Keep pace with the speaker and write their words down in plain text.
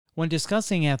When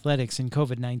discussing athletics and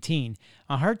COVID-19,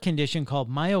 a heart condition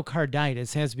called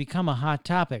myocarditis has become a hot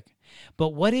topic.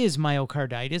 But what is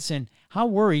myocarditis and how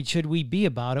worried should we be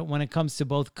about it when it comes to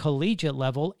both collegiate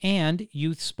level and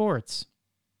youth sports?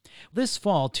 This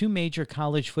fall, two major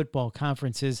college football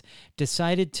conferences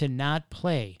decided to not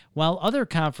play, while other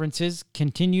conferences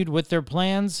continued with their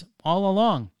plans all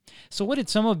along. So what did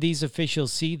some of these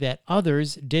officials see that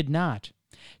others did not?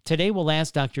 Today, we'll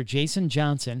ask Dr. Jason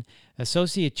Johnson,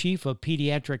 Associate Chief of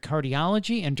Pediatric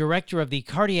Cardiology and Director of the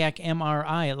Cardiac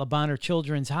MRI at Le Bonheur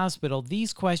Children's Hospital,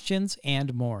 these questions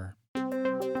and more.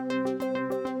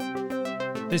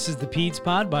 This is the Peds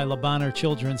Pod by Le Bonheur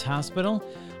Children's Hospital.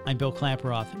 I'm Bill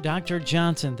Klaproth. Dr.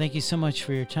 Johnson, thank you so much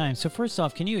for your time. So first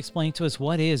off, can you explain to us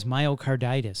what is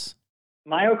myocarditis?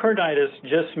 Myocarditis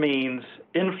just means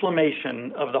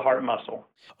inflammation of the heart muscle.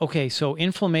 Okay, so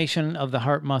inflammation of the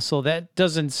heart muscle, that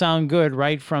doesn't sound good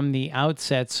right from the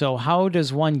outset. So how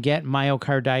does one get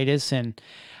myocarditis and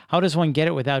how does one get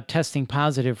it without testing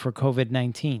positive for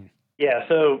COVID-19? Yeah,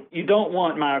 so you don't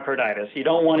want myocarditis. You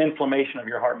don't want inflammation of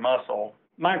your heart muscle.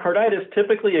 Myocarditis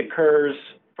typically occurs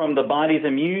from the body's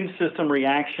immune system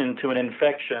reaction to an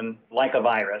infection like a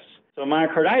virus. So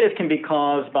myocarditis can be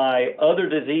caused by other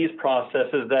disease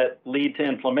processes that lead to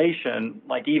inflammation,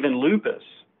 like even lupus.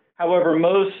 However,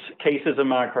 most cases of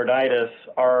myocarditis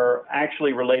are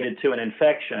actually related to an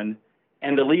infection,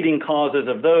 and the leading causes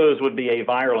of those would be a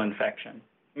viral infection.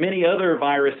 Many other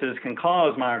viruses can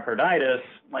cause myocarditis,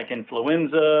 like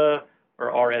influenza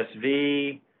or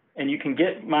RSV, and you can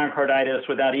get myocarditis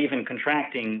without even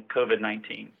contracting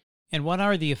COVID-19. And what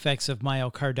are the effects of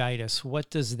myocarditis?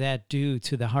 What does that do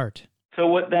to the heart? So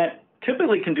what that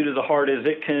typically can do to the heart is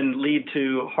it can lead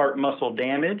to heart muscle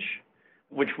damage,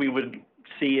 which we would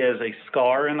see as a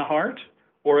scar in the heart,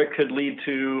 or it could lead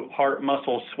to heart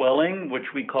muscle swelling, which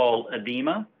we call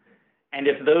edema. And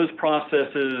if those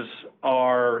processes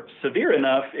are severe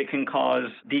enough, it can cause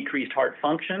decreased heart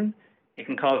function. It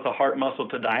can cause the heart muscle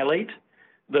to dilate.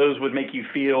 Those would make you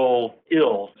feel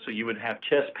ill. So you would have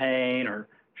chest pain or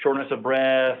shortness of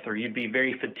breath, or you'd be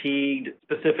very fatigued,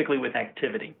 specifically with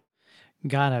activity.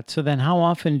 Got it. So then how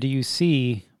often do you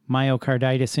see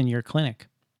myocarditis in your clinic?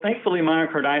 Thankfully,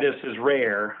 myocarditis is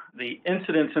rare. The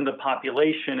incidence in the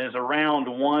population is around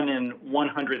 1 in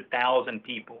 100,000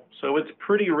 people. So it's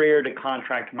pretty rare to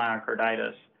contract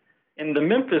myocarditis. In the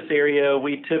Memphis area,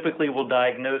 we typically will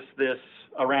diagnose this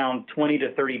around 20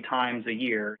 to 30 times a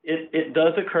year. It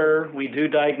does occur. We do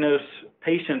diagnose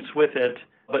patients with it,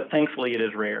 but thankfully it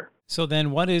is rare. So then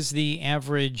what is the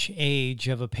average age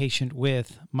of a patient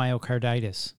with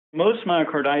myocarditis? Most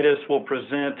myocarditis will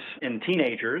present in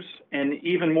teenagers and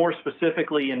even more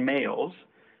specifically in males.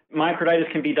 Myocarditis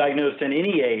can be diagnosed in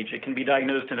any age. It can be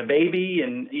diagnosed in a baby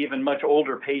and even much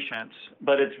older patients,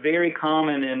 but it's very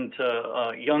common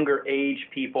into younger age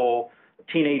people,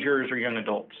 teenagers or young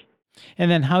adults.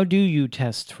 And then how do you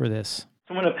test for this?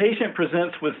 So when a patient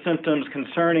presents with symptoms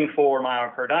concerning for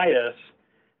myocarditis,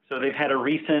 so they've had a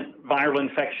recent viral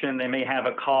infection, they may have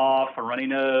a cough, a runny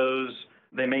nose,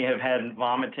 they may have had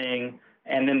vomiting,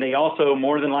 and then they also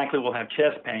more than likely will have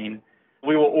chest pain.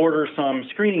 We will order some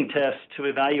screening tests to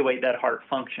evaluate that heart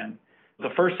function. The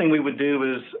first thing we would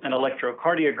do is an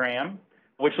electrocardiogram,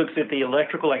 which looks at the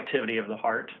electrical activity of the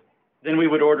heart. Then we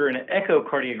would order an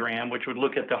echocardiogram, which would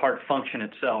look at the heart function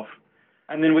itself.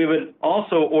 And then we would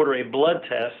also order a blood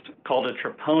test called a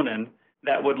troponin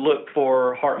that would look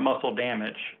for heart muscle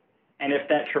damage. And if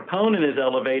that troponin is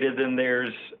elevated, then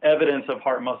there's evidence of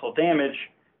heart muscle damage.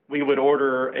 We would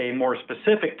order a more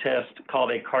specific test called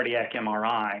a cardiac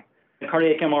MRI. The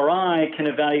cardiac MRI can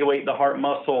evaluate the heart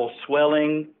muscle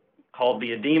swelling, called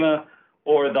the edema,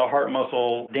 or the heart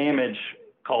muscle damage,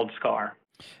 called scar.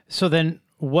 So then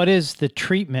what is the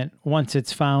treatment once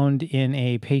it's found in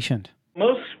a patient?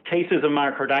 Most cases of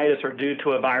myocarditis are due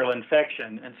to a viral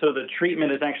infection, and so the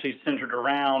treatment is actually centered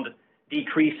around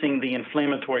decreasing the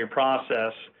inflammatory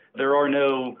process. There are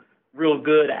no real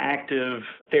good active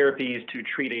therapies to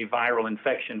treat a viral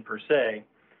infection per se.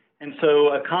 And so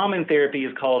a common therapy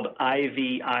is called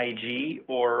IVIG,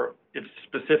 or it's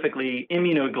specifically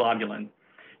immunoglobulin.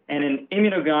 And an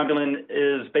immunoglobulin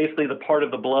is basically the part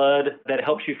of the blood that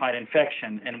helps you fight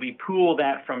infection. And we pool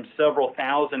that from several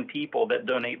thousand people that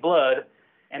donate blood,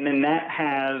 and then that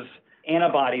has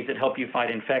antibodies that help you fight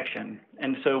infection.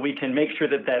 And so we can make sure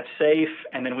that that's safe,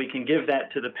 and then we can give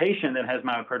that to the patient that has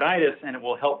myocarditis, and it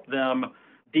will help them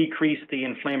decrease the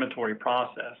inflammatory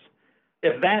process.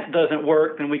 If that doesn't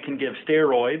work, then we can give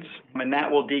steroids, and that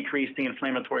will decrease the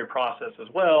inflammatory process as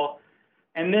well.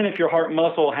 And then if your heart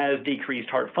muscle has decreased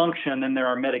heart function, then there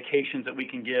are medications that we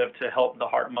can give to help the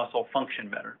heart muscle function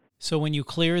better. So when you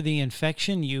clear the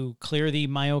infection, you clear the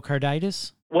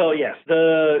myocarditis? Well, yes,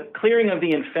 the clearing of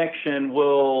the infection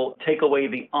will take away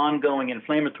the ongoing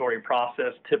inflammatory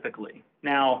process typically.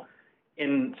 Now,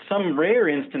 in some rare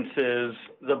instances,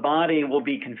 the body will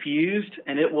be confused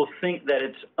and it will think that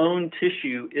its own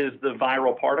tissue is the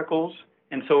viral particles,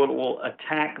 and so it will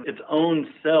attack its own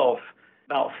self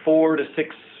about 4 to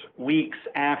 6 weeks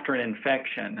after an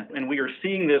infection. And we are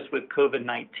seeing this with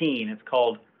COVID-19. It's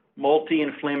called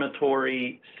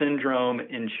multi-inflammatory syndrome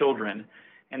in children.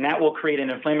 And that will create an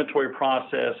inflammatory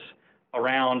process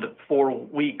around 4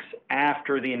 weeks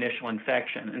after the initial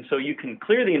infection. And so you can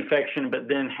clear the infection, but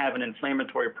then have an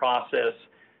inflammatory process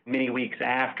many weeks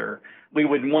after. We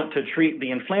would want to treat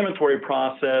the inflammatory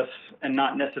process and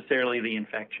not necessarily the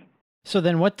infection. So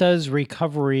then what does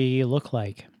recovery look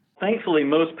like? Thankfully,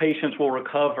 most patients will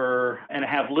recover and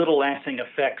have little lasting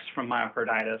effects from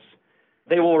myocarditis.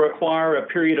 They will require a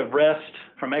period of rest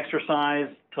from exercise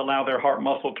to allow their heart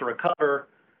muscle to recover,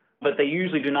 but they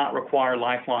usually do not require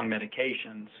lifelong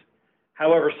medications.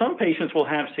 However, some patients will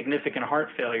have significant heart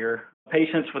failure.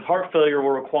 Patients with heart failure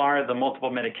will require the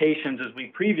multiple medications, as we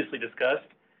previously discussed.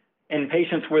 And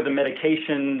patients where the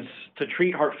medications to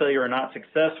treat heart failure are not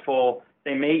successful,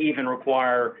 they may even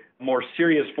require more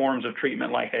serious forms of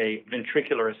treatment like a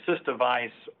ventricular assist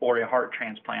device or a heart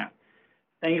transplant.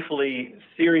 Thankfully,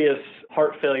 serious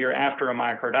heart failure after a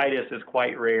myocarditis is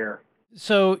quite rare.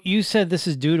 So you said this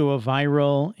is due to a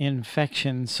viral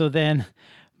infection. So then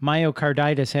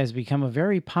myocarditis has become a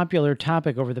very popular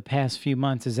topic over the past few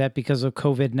months. Is that because of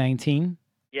COVID-19?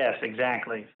 Yes,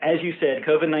 exactly. As you said,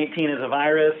 COVID-19 is a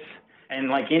virus, and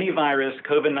like any virus,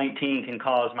 COVID-19 can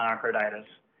cause myocarditis.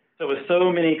 So with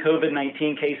so many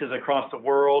COVID-19 cases across the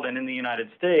world and in the United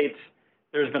States,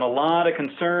 there's been a lot of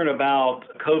concern about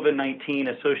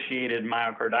COVID-19 associated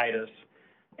myocarditis.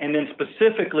 And then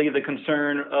specifically the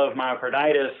concern of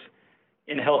myocarditis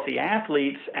in healthy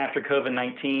athletes after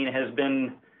COVID-19 has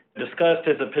been discussed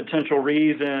as a potential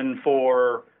reason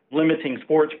for limiting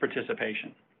sports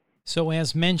participation. So,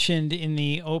 as mentioned in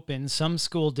the open, some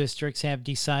school districts have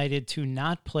decided to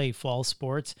not play fall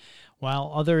sports,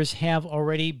 while others have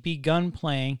already begun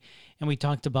playing. And we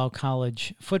talked about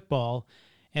college football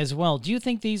as well. Do you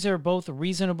think these are both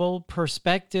reasonable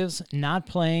perspectives, not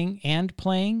playing and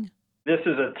playing? This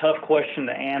is a tough question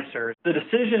to answer. The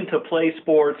decision to play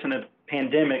sports in a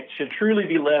pandemic should truly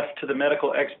be left to the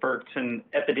medical experts in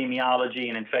epidemiology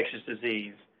and infectious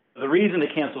disease. The reason to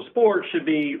cancel sports should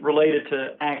be related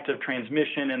to active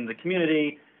transmission in the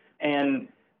community and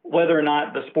whether or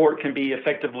not the sport can be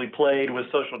effectively played with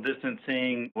social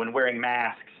distancing when wearing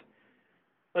masks.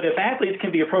 But if athletes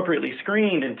can be appropriately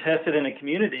screened and tested in a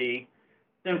community,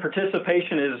 then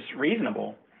participation is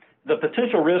reasonable. The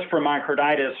potential risk for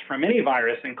myocarditis from any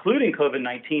virus, including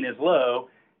COVID-19, is low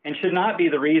and should not be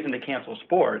the reason to cancel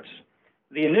sports.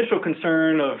 The initial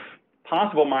concern of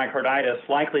possible myocarditis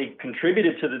likely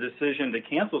contributed to the decision to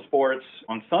cancel sports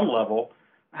on some level.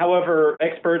 However,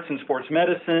 experts in sports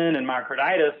medicine and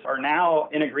myocarditis are now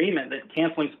in agreement that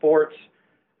canceling sports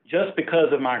just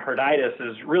because of myocarditis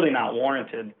is really not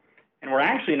warranted. And we're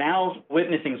actually now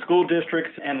witnessing school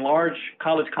districts and large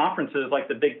college conferences like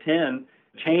the Big Ten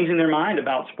changing their mind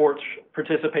about sports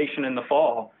participation in the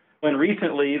fall, when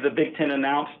recently the Big Ten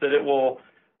announced that it will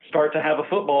start to have a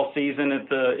football season at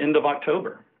the end of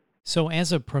October. So,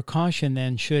 as a precaution,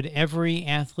 then, should every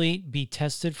athlete be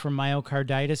tested for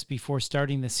myocarditis before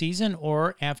starting the season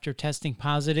or after testing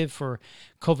positive for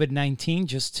COVID-19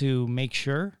 just to make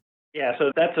sure? Yeah,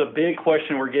 so that's a big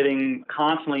question we're getting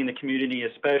constantly in the community,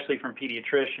 especially from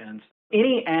pediatricians.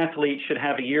 Any athlete should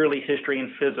have a yearly history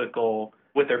and physical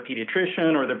with their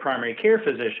pediatrician or their primary care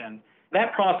physician.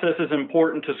 That process is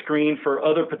important to screen for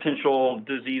other potential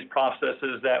disease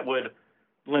processes that would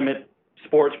limit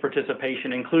sports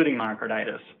participation, including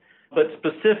myocarditis. But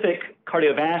specific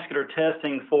cardiovascular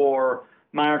testing for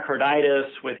myocarditis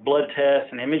with blood tests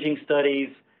and imaging studies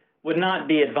would not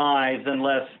be advised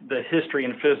unless the history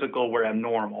and physical were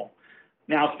abnormal.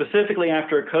 Now, specifically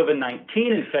after a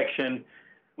COVID-19 infection,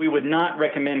 we would not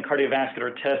recommend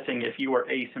cardiovascular testing if you are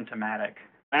asymptomatic.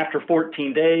 After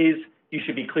 14 days, you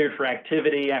should be cleared for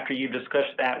activity after you've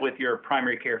discussed that with your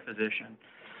primary care physician.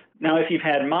 Now, if you've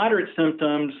had moderate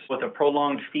symptoms with a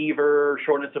prolonged fever,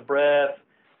 shortness of breath,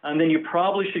 then you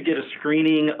probably should get a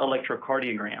screening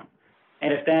electrocardiogram.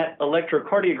 And if that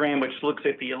electrocardiogram, which looks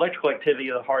at the electrical activity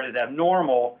of the heart, is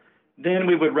abnormal, then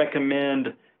we would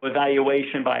recommend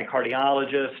evaluation by a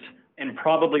cardiologist and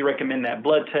probably recommend that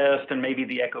blood test and maybe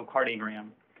the echocardiogram.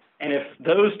 And if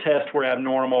those tests were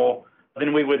abnormal,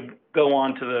 then we would go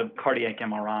on to the cardiac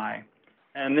MRI.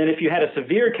 And then if you had a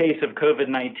severe case of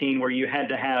COVID-19 where you had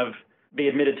to be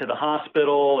admitted to the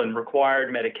hospital and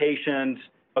required medications,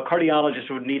 a cardiologist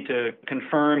would need to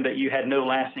confirm that you had no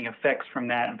lasting effects from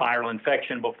that viral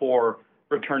infection before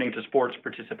returning to sports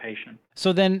participation.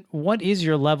 So then what is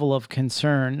your level of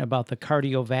concern about the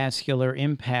cardiovascular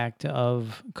impact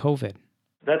of COVID?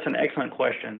 That's an excellent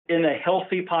question. In a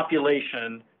healthy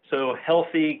population, so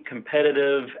healthy,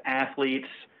 competitive athletes,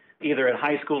 either at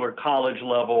high school or college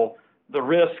level, the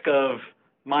risk of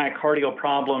myocardial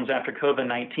problems after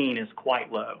COVID-19 is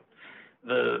quite low.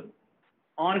 The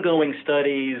ongoing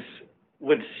studies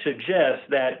would suggest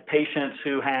that patients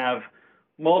who have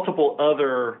multiple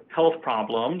other health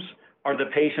problems are the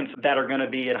patients that are going to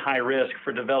be at high risk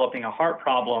for developing a heart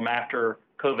problem after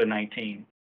COVID-19.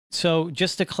 So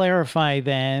just to clarify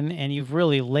then, and you've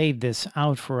really laid this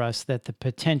out for us, that the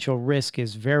potential risk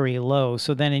is very low.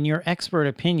 So then in your expert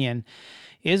opinion,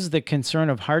 is the concern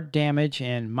of heart damage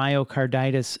and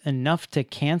myocarditis enough to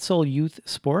cancel youth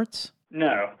sports?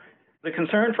 No. The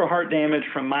concern for heart damage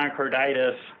from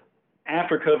myocarditis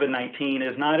after COVID-19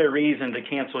 is not a reason to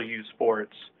cancel youth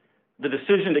sports. The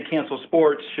decision to cancel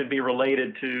sports should be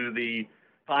related to the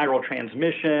viral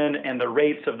transmission and the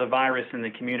rates of the virus in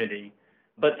the community.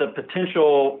 But the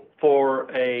potential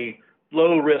for a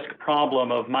low-risk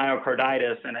problem of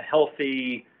myocarditis in a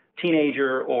healthy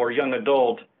teenager or young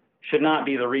adult should not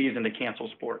be the reason to cancel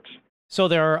sports. So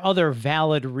there are other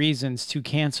valid reasons to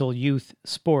cancel youth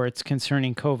sports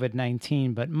concerning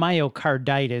COVID-19, but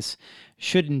myocarditis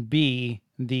shouldn't be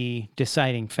the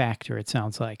deciding factor, it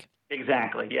sounds like.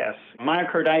 Exactly, yes.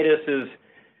 Myocarditis is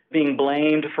being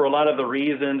blamed for a lot of the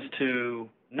reasons to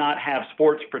not have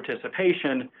sports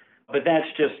participation, but that's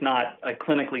just not a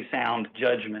clinically sound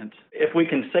judgment. If we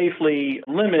can safely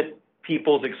limit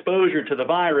people's exposure to the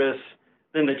virus,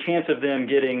 then the chance of them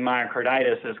getting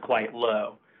myocarditis is quite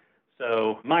low.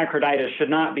 So myocarditis should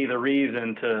not be the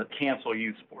reason to cancel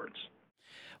youth sports.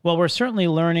 Well, we're certainly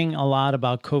learning a lot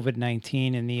about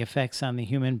COVID-19 and the effects on the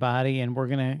human body, and we're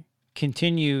going to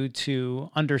continue to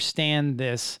understand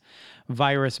this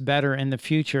virus better in the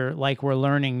future, like we're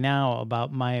learning now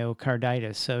about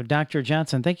myocarditis. So, Dr.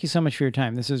 Johnson, thank you so much for your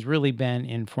time. This has really been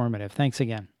informative. Thanks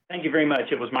again. Thank you very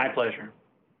much. It was my pleasure.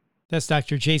 That's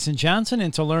Dr. Jason Johnson,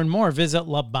 and to learn more, visit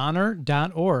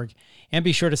labonner.org. And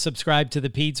be sure to subscribe to the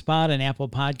Peds Pod on Apple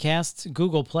Podcasts,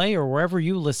 Google Play, or wherever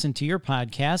you listen to your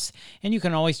podcasts. And you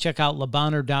can always check out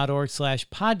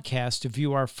labonner.org/podcast to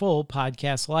view our full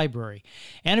podcast library.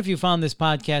 And if you found this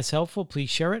podcast helpful, please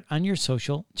share it on your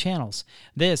social channels.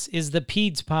 This is the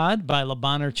Peds Pod by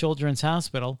LeBonner Children's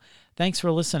Hospital. Thanks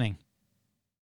for listening.